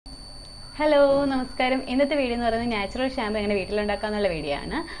Hello നമസ്കാരം. ഇന്നത്തെ video എന്ന് പറയുന്നത് നാച്ചുറൽ ഷാമ്പു എങ്ങനെ വീട്ടിലുണ്ടാക്കാന്നുള്ള വീഡിയോ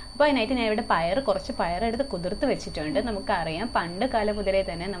ആണ്. അപ്പോൾ അതിനായിട്ട് ഞാൻ ഇവിടെ കുറച്ച് പയറെടുത്ത് കുതിർത്ത് വെച്ചിട്ടുണ്ട്. നമുക്കറിയാം പണ്ട് കാലം മുതലേ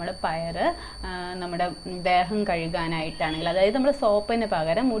തന്നെ നമ്മുടെ പയറ് നമ്മുടെ ദേഹം കഴുകാനായിട്ടാണെങ്കിൽ, അതായത് നമ്മുടെ സോപ്പിന്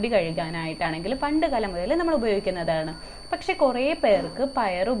പകരം മുടി കഴുകാനായിട്ടാണെങ്കിൽ പണ്ട് കാലം മുതലേ നമ്മൾ ഉപയോഗിക്കുന്നതാണ്. പക്ഷെ കുറേ പേർക്ക്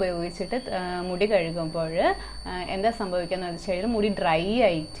പയർ ഉപയോഗിച്ചിട്ട് മുടി കഴുകുമ്പോൾ എന്താ സംഭവിക്കുന്നത് വെച്ച് കഴിഞ്ഞാൽ മുടി ഡ്രൈ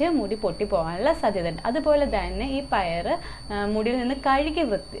ആയിട്ട് മുടി പൊട്ടിപ്പോകാനുള്ള സാധ്യതയുണ്ട്. അതുപോലെ തന്നെ ഈ പയറ് മുടിയിൽ നിന്ന് കഴുകി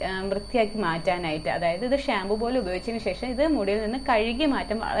വൃത്തിയാക്കി മാറ്റാനായിട്ട്, അതായത് ഇത് ഷാമ്പു പോലെ ഉപയോഗിച്ചതിന് ശേഷം ഇത് മുടിയിൽ നിന്ന് കഴുകി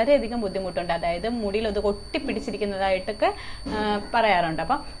മാറ്റാൻ വളരെയധികം ബുദ്ധിമുട്ടുണ്ട്. അതായത് മുടിയിൽ അത് ഒട്ടിപ്പിടിച്ചിരിക്കുന്നതായിട്ടൊക്കെ പറയാറുണ്ട്.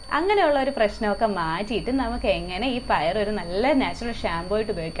 അപ്പം അങ്ങനെയുള്ള ഒരു പ്രശ്നമൊക്കെ മാറ്റിയിട്ട് നമുക്ക് എങ്ങനെ ഈ പയർ ഒരു നല്ല നാച്ചുറൽ ഷാമ്പു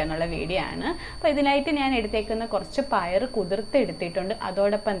ആയിട്ട് ഉപയോഗിക്കാനുള്ള വീഡിയോ ആണ്. അപ്പോൾ ഇതിനായിട്ട് ഞാൻ എടുത്തേക്കുന്ന കുറച്ച് പയർ കുതിർത്തെടുത്തിട്ടുണ്ട്.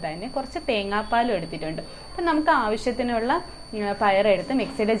 അതോടൊപ്പം തന്നെ കുറച്ച് തേങ്ങാപ്പാലും എടുത്തിട്ടുണ്ട്. അപ്പം നമുക്ക് ആവശ്യത്തിനുള്ള പയറെടുത്ത്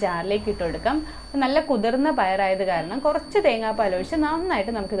മിക്സിയുടെ ജാറിലേക്ക് ഇട്ട് കൊടുക്കാം. നല്ല കുതിർന്ന പയറായത് കാരണം കുറച്ച് തേങ്ങാപ്പാൽ ഒഴിച്ച്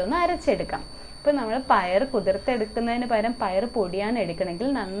നന്നായിട്ട് നമുക്കിതൊന്ന് അരച്ചെടുക്കാം. ഇപ്പം നമ്മൾ പയർ കുതിർത്തെടുക്കുന്നതിന് പകരം പയർ പൊടിയാണ് എടുക്കണമെങ്കിൽ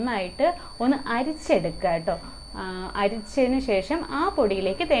നന്നായിട്ട് ഒന്ന് അരിച്ചെടുക്കുക കേട്ടോ. അരിച്ചതിന് ശേഷം ആ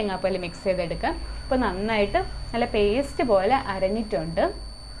പൊടിയിലേക്ക് തേങ്ങാപ്പാൽ മിക്സ് ചെയ്തെടുക്കാം. അപ്പോൾ നന്നായിട്ട് നല്ല പേസ്റ്റ് പോലെ അരഞ്ഞിട്ടുണ്ട്.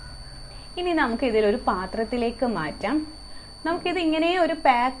 ഇനി നമുക്ക് ഇതിലൊരു പാത്രത്തിലേക്ക് മാറ്റാം. നമുക്കിത് ഇങ്ങനെ ഒരു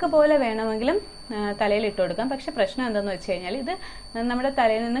പാക്ക് പോലെ വേണമെങ്കിലും തലയിൽ ഇട്ട് കൊടുക്കാം. പക്ഷെ പ്രശ്നം എന്താണെന്ന് വെച്ച് കഴിഞ്ഞാൽ ഇത് നമ്മുടെ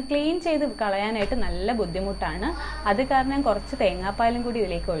തലയിൽ നിന്ന് ക്ലീൻ ചെയ്ത് കളയാനായിട്ട് നല്ല ബുദ്ധിമുട്ടാണ്. അത് കാരണം കുറച്ച് തേങ്ങാപ്പാലും കൂടി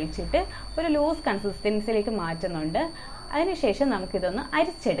ഇതിലേക്ക് ഒഴിച്ചിട്ട് ഒരു ലൂസ് കൺസിസ്റ്റൻസിയിലേക്ക് മാറ്റുന്നുണ്ട്. അതിനുശേഷം നമുക്കിതൊന്ന്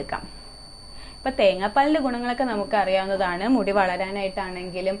അരിച്ചെടുക്കാം. ഇപ്പൊ തേങ്ങാപ്പാലിന്റെ ഗുണങ്ങളൊക്കെ നമുക്ക് അറിയാവുന്നതാണ്. മുടി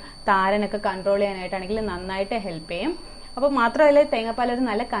വളരാനായിട്ടാണെങ്കിലും താരനൊക്കെ കൺട്രോൾ ചെയ്യാനായിട്ടാണെങ്കിലും നന്നായിട്ട് ഹെൽപ്പ് ചെയ്യും. അപ്പോൾ മാത്രമല്ല തേങ്ങാപ്പാൽ ഒരു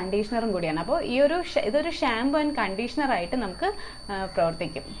നല്ല കണ്ടീഷണറും കൂടിയാണ്. അപ്പോൾ ഇതൊരു ഷാമ്പു ആൻഡ് കണ്ടീഷണർ ആയിട്ട് നമുക്ക്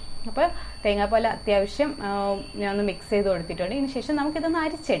പ്രവർത്തിക്കും. അപ്പോൾ തേങ്ങാപ്പാൽ അത്യാവശ്യം ഞാൻ ഒന്ന് മിക്സ് ചെയ്ത് കൊടുത്തിട്ടുണ്ട്. ഇതിന് ശേഷം നമുക്കിതൊന്ന്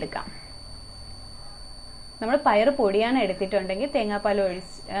അരിച്ചെടുക്കാം. നമ്മൾ പയർ പൊടിയാണ് എടുത്തിട്ടുണ്ടെങ്കിൽ തേങ്ങാപ്പാൽ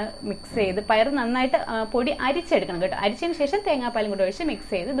ഒഴിച്ച് മിക്സ് ചെയ്ത് പയർ നന്നായിട്ട് പൊടി അരിച്ചെടുക്കണം കേട്ടോ. അരിച്ചതിന് ശേഷം തേങ്ങാപ്പാലും കൂടി ഒഴിച്ച്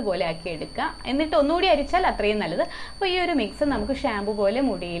മിക്സ് ചെയ്ത് ഇതുപോലെ ആക്കി എടുക്കുക. എന്നിട്ട് ഒന്നുകൂടി അരിച്ചാൽ അത്രയും നല്ലത്. അപ്പോൾ ഈ ഒരു മിക്സ് നമുക്ക് ഷാമ്പു പോലെ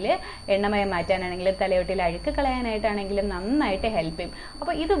മുടിയിൽ എണ്ണമയം മാറ്റാനാണെങ്കിലും തലയോട്ടിൽ അഴുക്ക് കളയാനായിട്ടാണെങ്കിലും നന്നായിട്ട് ഹെൽപ്പ് ചെയ്യും.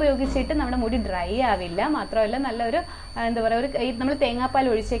 അപ്പോൾ ഇത് ഉപയോഗിച്ചിട്ട് നമ്മുടെ മുടി ഡ്രൈ ആവില്ല. മാത്രമല്ല നല്ലൊരു എന്താ പറയുക, നമ്മൾ തേങ്ങാപ്പാൽ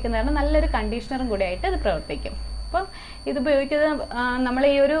ഒഴിച്ചേക്കുന്ന കാരണം നല്ലൊരു കണ്ടീഷണറും കൂടി ആയിട്ട് ഇത് പ്രവർത്തിക്കും. അപ്പം ഇത് ഉപയോഗിക്കുന്നത് നമ്മൾ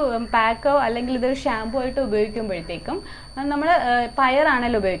ഈ ഒരു പാക്കോ അല്ലെങ്കിൽ ഇതൊരു ഷാമ്പു ആയിട്ട് ഉപയോഗിക്കുമ്പോഴത്തേക്കും നമ്മൾ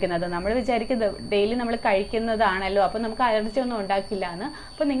പയറാണല്ലോ ഉപയോഗിക്കുന്നത്. നമ്മൾ വിചാരിക്കുന്നത് ഡെയിലി നമ്മൾ കഴിക്കുന്നതാണല്ലോ, അപ്പം നമുക്ക് അലർജി ഒന്നും ഉണ്ടാക്കില്ല എന്ന്.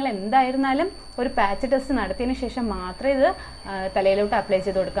 അപ്പം നിങ്ങൾ എന്തായിരുന്നാലും ഒരു പാച്ച് ടെസ്റ്റ് നടത്തിയതിനു ശേഷം മാത്രമേ ഇത് തലയിലോട്ട് അപ്ലൈ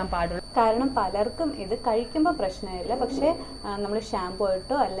ചെയ്ത് കൊടുക്കാൻ പാടുള്ളൂ. കാരണം പലർക്കും ഇത് കഴിക്കുമ്പോൾ പ്രശ്നമില്ല, പക്ഷേ നമ്മൾ ഷാമ്പു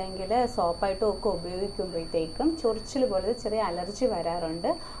ആയിട്ടോ അല്ലെങ്കിൽ സോപ്പായിട്ടോ ഒക്കെ ഉപയോഗിക്കുമ്പോഴത്തേക്കും ചൊറിച്ചിൽ പോലെ ചെറിയ അലർജി വരാറുണ്ട്.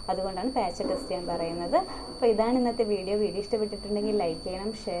 അതുകൊണ്ടാണ് പാച്ച് ടെസ്റ്റ് ചെയ്യാൻ പറയുന്നത്. അപ്പോൾ ഇതാണ് ഇന്നത്തെ വീഡിയോ. ഇഷ്ടപ്പെട്ടിട്ടുണ്ടെങ്കിൽ ലൈക്ക് ചെയ്യണം,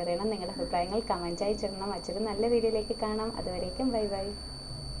 ഷെയർ ചെയ്യണം, നിങ്ങളുടെ അഭിപ്രായങ്ങൾ കമൻറ്റായി ചെയ്യണം. മറ്റൊരു നല്ല വീഡിയോയിലേക്ക് കാണാം. അതുവരേക്കും ബൈ ബൈ.